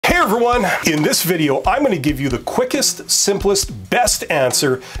everyone! In this video, I'm going to give you the quickest, simplest, best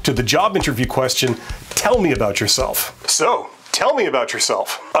answer to the job interview question, tell me about yourself. So, tell me about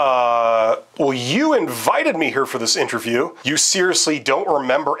yourself. Well, you invited me here for this interview. You seriously don't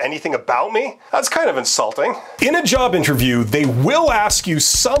remember anything about me? That's kind of insulting. In a job interview, they will ask you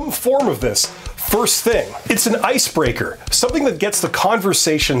some form of this first thing. It's an icebreaker, something that gets the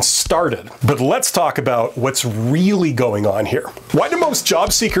conversation started. But let's talk about what's really going on here. Why do most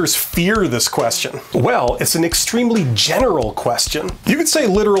job seekers fear this question? Well, it's an extremely general question. You could say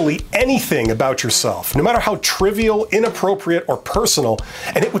literally anything about yourself, no matter how trivial, inappropriate, or personal,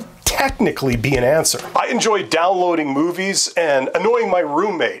 and it would technically be an answer. I enjoy downloading movies and annoying my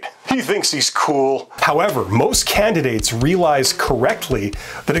roommate. He thinks he's cool. However, most candidates realize correctly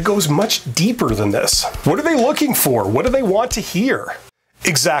that it goes much deeper than this. What are they looking for? What do they want to hear?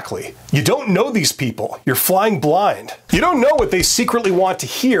 Exactly. You don't know these people. You're flying blind. You don't know what they secretly want to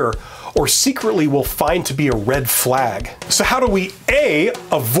hear or secretly will find to be a red flag. So how do we A,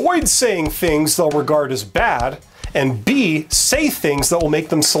 avoid saying things they'll regard as bad, and B, say things that will make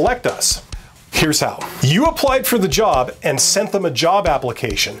them select us? Here's how. You applied for the job and sent them a job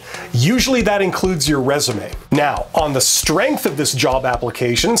application. Usually that includes your resume. Now, on the strength of this job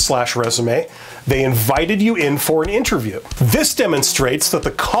application / resume, they invited you in for an interview. This demonstrates that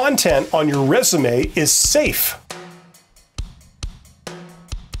the content on your resume is safe.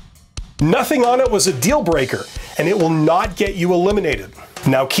 Nothing on it was a deal breaker, and it will not get you eliminated.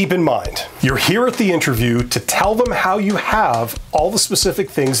 Now keep in mind, you're here at the interview to tell them how you have all the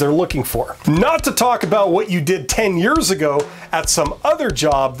specific things they're looking for. Not to talk about what you did 10 years ago at some other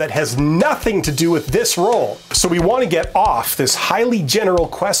job that has nothing to do with this role. So we want to get off this highly general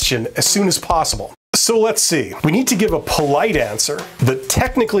question as soon as possible. So let's see. We need to give a polite answer that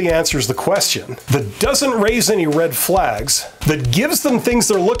technically answers the question, that doesn't raise any red flags, that gives them things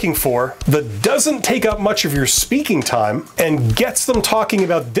they're looking for, that doesn't take up much of your speaking time, and gets them talking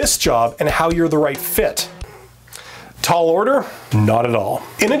about this job and how you're the right fit. Tall order? Not at all.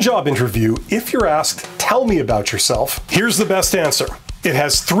 In a job interview, if you're asked, tell me about yourself, here's the best answer. It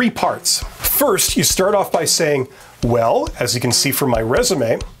has 3 parts. First, you start off by saying, well, as you can see from my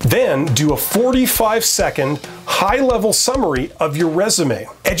resume, then do a 45-second high-level summary of your resume.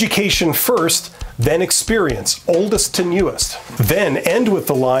 Education first, then experience, oldest to newest. Then end with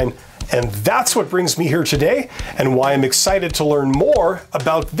the line, and that's what brings me here today and why I'm excited to learn more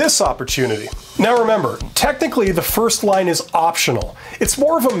about this opportunity. Now remember, technically the first line is optional. It's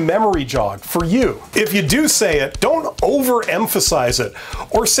more of a memory jog for you. If you do say it, don't overemphasize it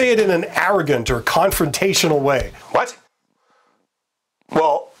or say it in an arrogant or confrontational way. What?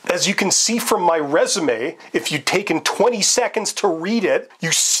 Well, as you can see from my resume, if you'd taken 20 seconds to read it,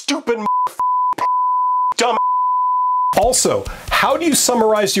 you stupid dumb. Also, how do you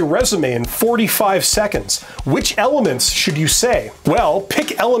summarize your resume in 45 seconds? Which elements should you say? Well,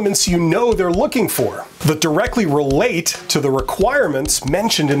 pick elements you know they're looking for that directly relate to the requirements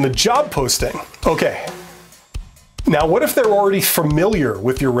mentioned in the job posting. Okay. Now, what if they're already familiar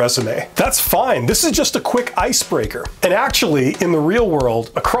with your resume? That's fine. This is just a quick icebreaker. And actually, in the real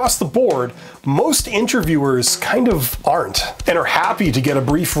world, across the board, most interviewers kind of aren't and are happy to get a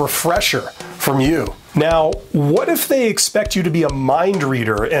brief refresher from you. Now, what if they expect you to be a mind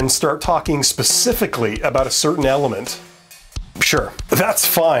reader and start talking specifically about a certain element? Sure, that's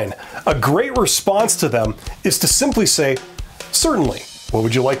fine. A great response to them is to simply say, certainly, what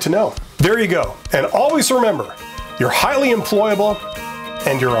would you like to know? There you go. And always remember, you're highly employable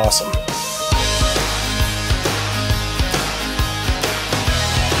and you're awesome.